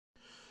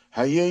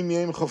Hayom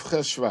Yom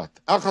Shvat.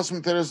 Achas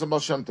Miteres the Baal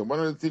Shem Tov. One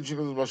of the teachings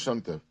of the Baal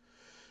Shem Tov.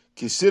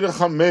 Kisir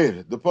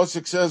Chameir. The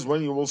pasuk says,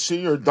 when you will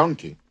see your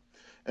donkey.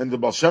 And the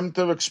Baal Shem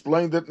Tov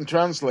explained it and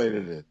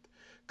translated it.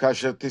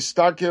 Kasher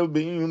tistakel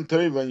be'iyun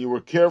tov, when you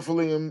were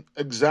carefully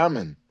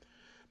examined.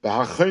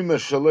 B'hachaymer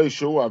shalei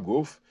shu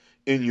aguf,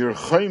 in your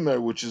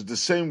chaymer, which is the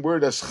same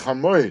word as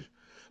chamoir,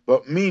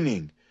 but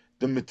meaning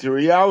the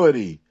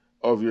materiality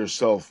of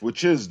yourself,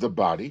 which is the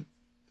body.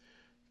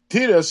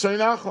 Tira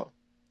seinacha,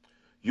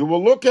 you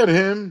will look at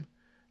him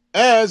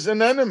as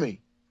an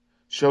enemy.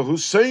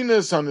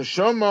 Shahuseinis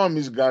haneshama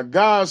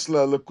mizgagas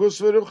le'lekus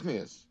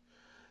v'ruchnias.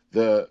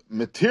 The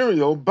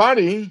material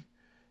body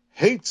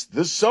hates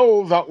the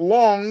soul that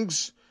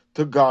longs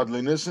to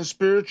godliness and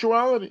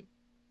spirituality.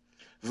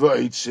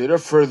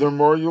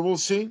 Furthermore, you will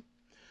see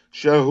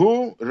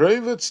Shahu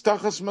Revetz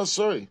Tachas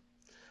Masoi,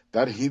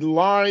 that he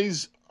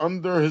lies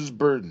under his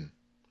burden.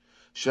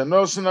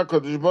 Shanosan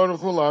HaKadosh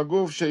Baruch Hu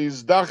La'aguf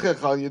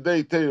Sheizdachech Al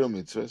Yedei Teiro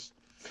Mitzvahs.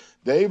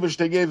 The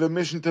Eibishter gave a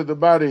mission to the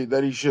body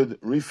that he should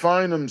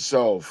refine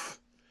himself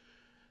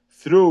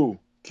through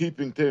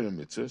keeping Teiro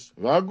Mitzvahs.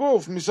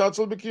 V'aguf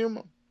Misatzel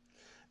B'kiyuma.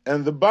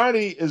 And the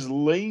body is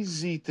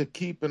lazy to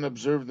keep and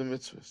observe the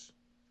mitzvahs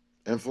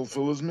and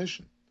fulfill his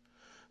mission.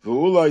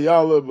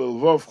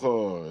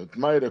 It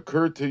might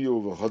occur to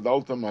you,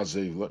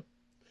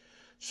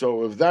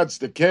 so if that's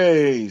the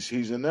case,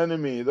 he's an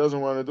enemy, he doesn't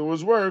want to do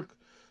his work,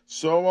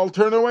 so I'll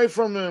turn away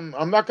from him.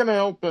 I'm not going to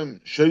help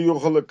him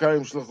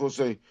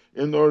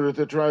in order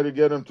to try to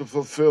get him to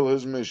fulfill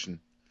his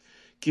mission.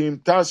 But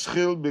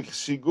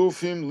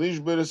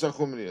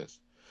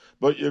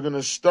you're going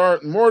to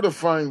start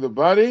mortifying the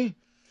body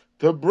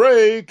to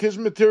break his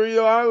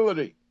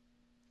materiality.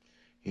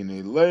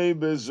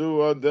 This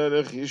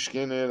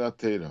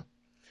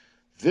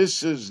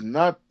is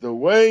not the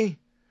way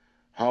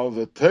how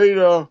the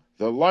Torah,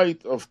 the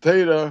light of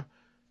Torah,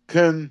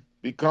 can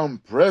become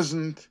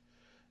present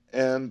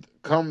and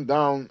come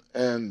down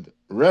and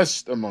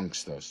rest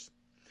amongst us.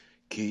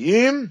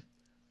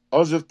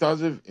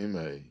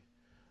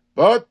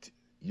 But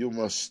you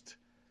must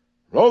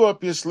roll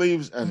up your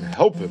sleeves and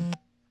help him.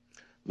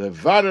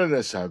 Levarer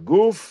es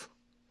haguf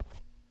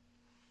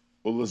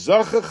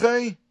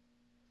ulezachachei.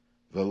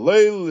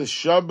 You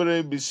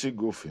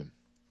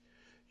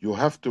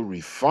have to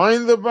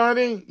refine the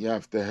body, you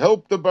have to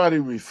help the body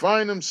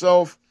refine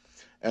himself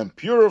and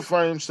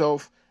purify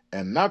himself,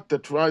 and not to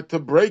try to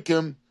break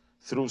him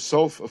through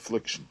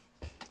self-affliction.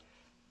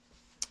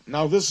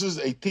 Now this is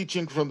a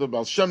teaching from the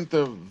Baal Shem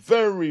Tov,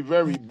 very,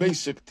 very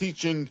basic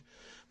teaching,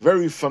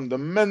 very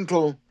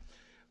fundamental,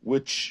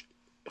 which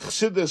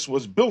Chassidus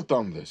was built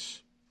on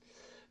this.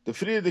 The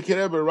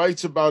Frierdiker Rebbe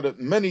writes about it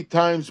many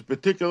times,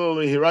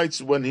 particularly he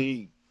writes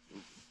when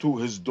to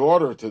his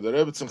daughter, to the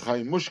Rebbetzin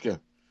Chaim Mushke.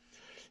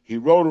 He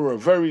wrote her a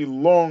very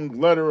long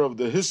letter of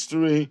the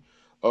history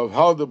of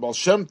how the Baal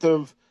Shem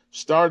Tov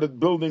started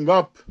building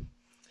up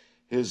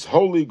his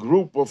holy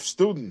group of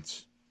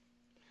students.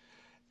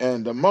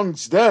 And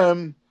amongst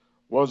them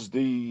was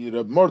the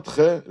Reb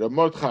Mordechai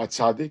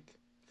Tzaddik.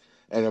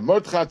 And Reb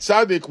Mordechai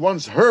Tzaddik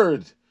once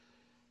heard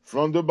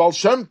from the Baal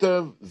Shem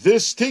Tov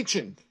this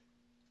teaching,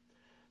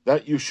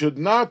 that you should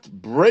not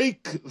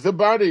break the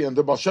body. And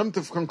the Baal Shem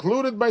Tov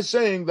concluded by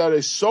saying that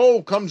a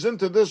soul comes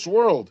into this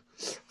world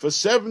for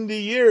 70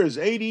 years,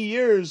 80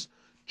 years,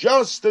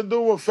 just to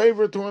do a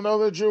favor to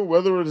another Jew,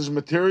 whether it is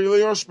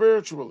materially or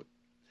spiritually.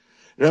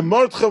 Reb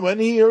Mordechai, when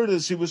he heard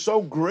this, he was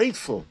so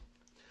grateful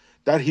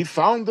that he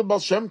found the Baal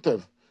Shem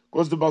Tov,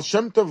 because the Baal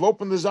Shem Tov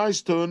opened his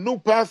eyes to a new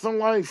path in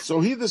life.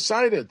 So he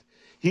decided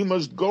he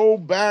must go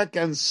back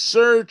and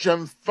search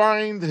and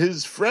find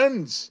his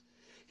friends.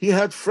 He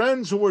had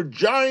friends who were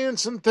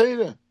giants in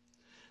Torah.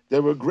 They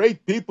were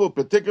great people,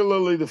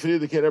 particularly the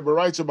Frierdiker Rebbe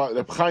writes about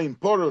Reb Chaim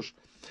Porush.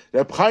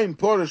 Reb Chaim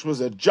Porush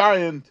was a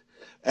giant,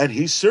 and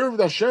he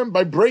served Hashem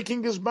by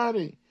breaking his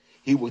body.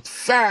 He would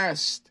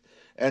fast,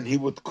 and he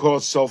would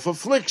cause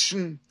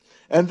self-affliction.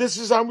 And this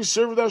is how he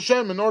served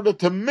Hashem, in order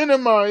to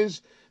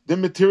minimize the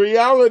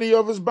materiality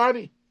of his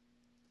body.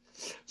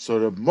 So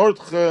Reb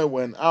Mordechai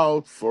went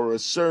out for a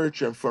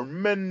search, and for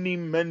many,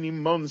 many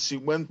months he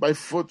went by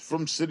foot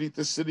from city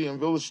to city and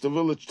village to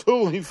village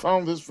till he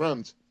found his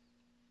friends.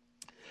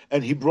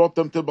 And he brought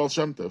them to Baal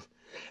Shem Tov.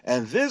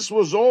 And this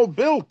was all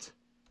built.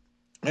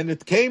 And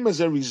it came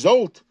as a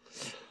result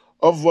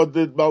of what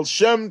the Baal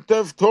Shem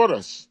Tov taught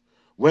us.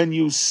 When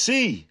you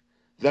see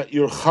that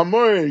your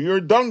chamor, your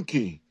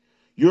donkey,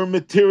 your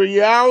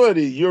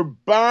materiality, your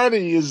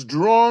body is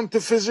drawn to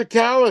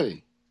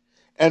physicality,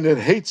 and it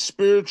hates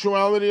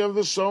spirituality of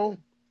the soul,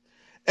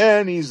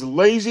 and he's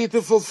lazy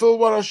to fulfill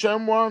what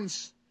Hashem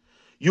wants,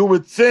 you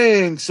would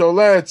think, so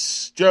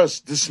let's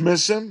just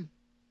dismiss him.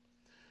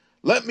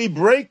 Let me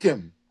break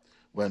him.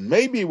 When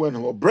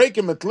we'll break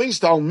him, at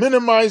least I'll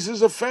minimize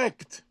his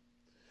effect.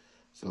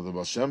 So the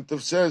Baal Shem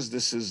Tov says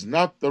this is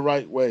not the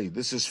right way.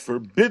 This is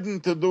forbidden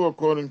to do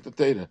according to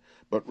Torah.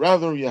 But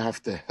rather you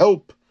have to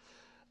help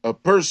a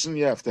person,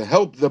 you have to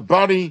help the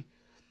body,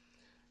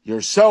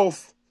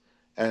 yourself,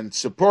 and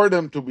support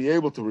him to be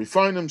able to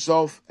refine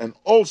himself. And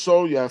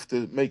also you have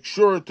to make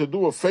sure to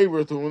do a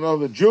favor to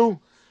another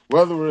Jew,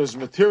 whether it is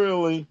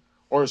materially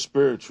or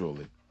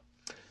spiritually.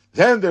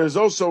 Then there's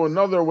also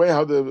another way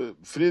how the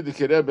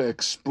Frierdiker Rebbe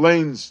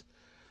explains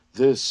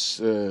this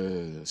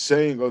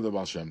saying of the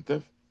Baal Shem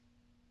Tov.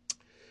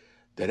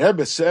 The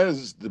Rebbe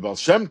says, the Baal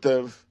Shem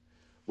Tov,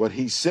 what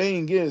he's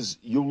saying is,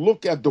 you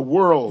look at the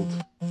world,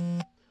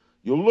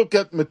 you look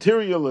at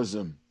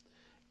materialism,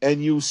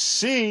 and you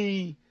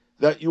see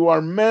that you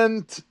are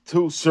meant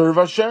to serve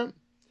Hashem.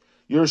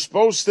 You're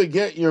supposed to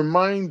get your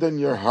mind and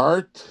your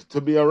heart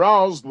to be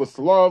aroused with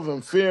love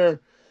and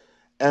fear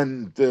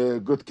and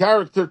good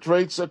character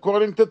traits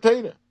according to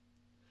Torah.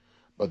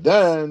 But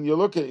then you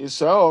look at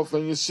yourself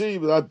and you see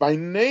that by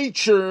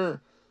nature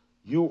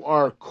you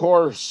are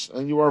coarse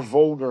and you are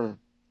vulgar.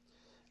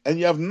 And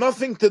you have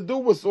nothing to do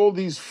with all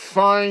these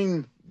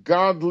fine,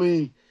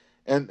 godly,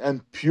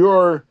 and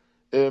pure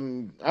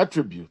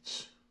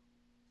attributes.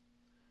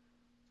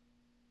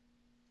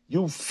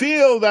 You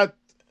feel that,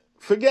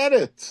 forget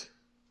it.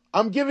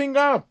 I'm giving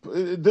up.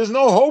 There's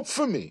no hope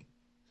for me.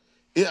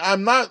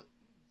 I'm not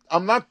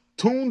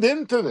tuned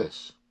into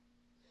this.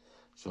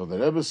 So the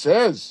Rebbe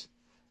says,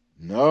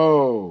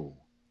 no.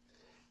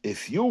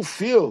 If you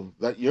feel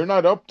that you're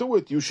not up to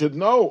it, you should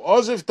know,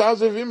 Oziv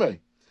Taziv Imei.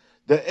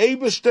 The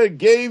Eibishter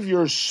gave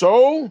your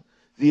soul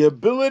the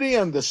ability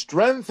and the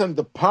strength and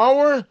the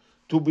power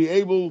to be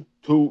able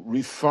to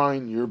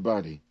refine your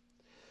body.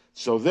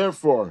 So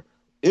therefore,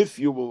 if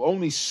you will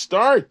only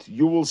start,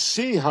 you will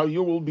see how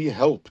you will be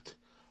helped.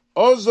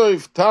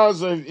 Oziv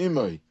Taziv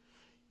Imei.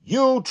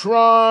 You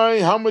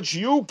try how much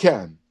you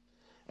can,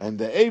 and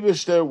the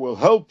Eibishter will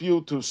help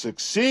you to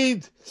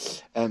succeed.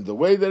 And the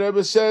way the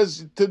Rebbe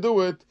says to do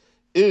it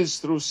is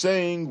through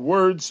saying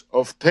words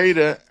of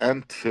Torah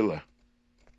and Tefillah.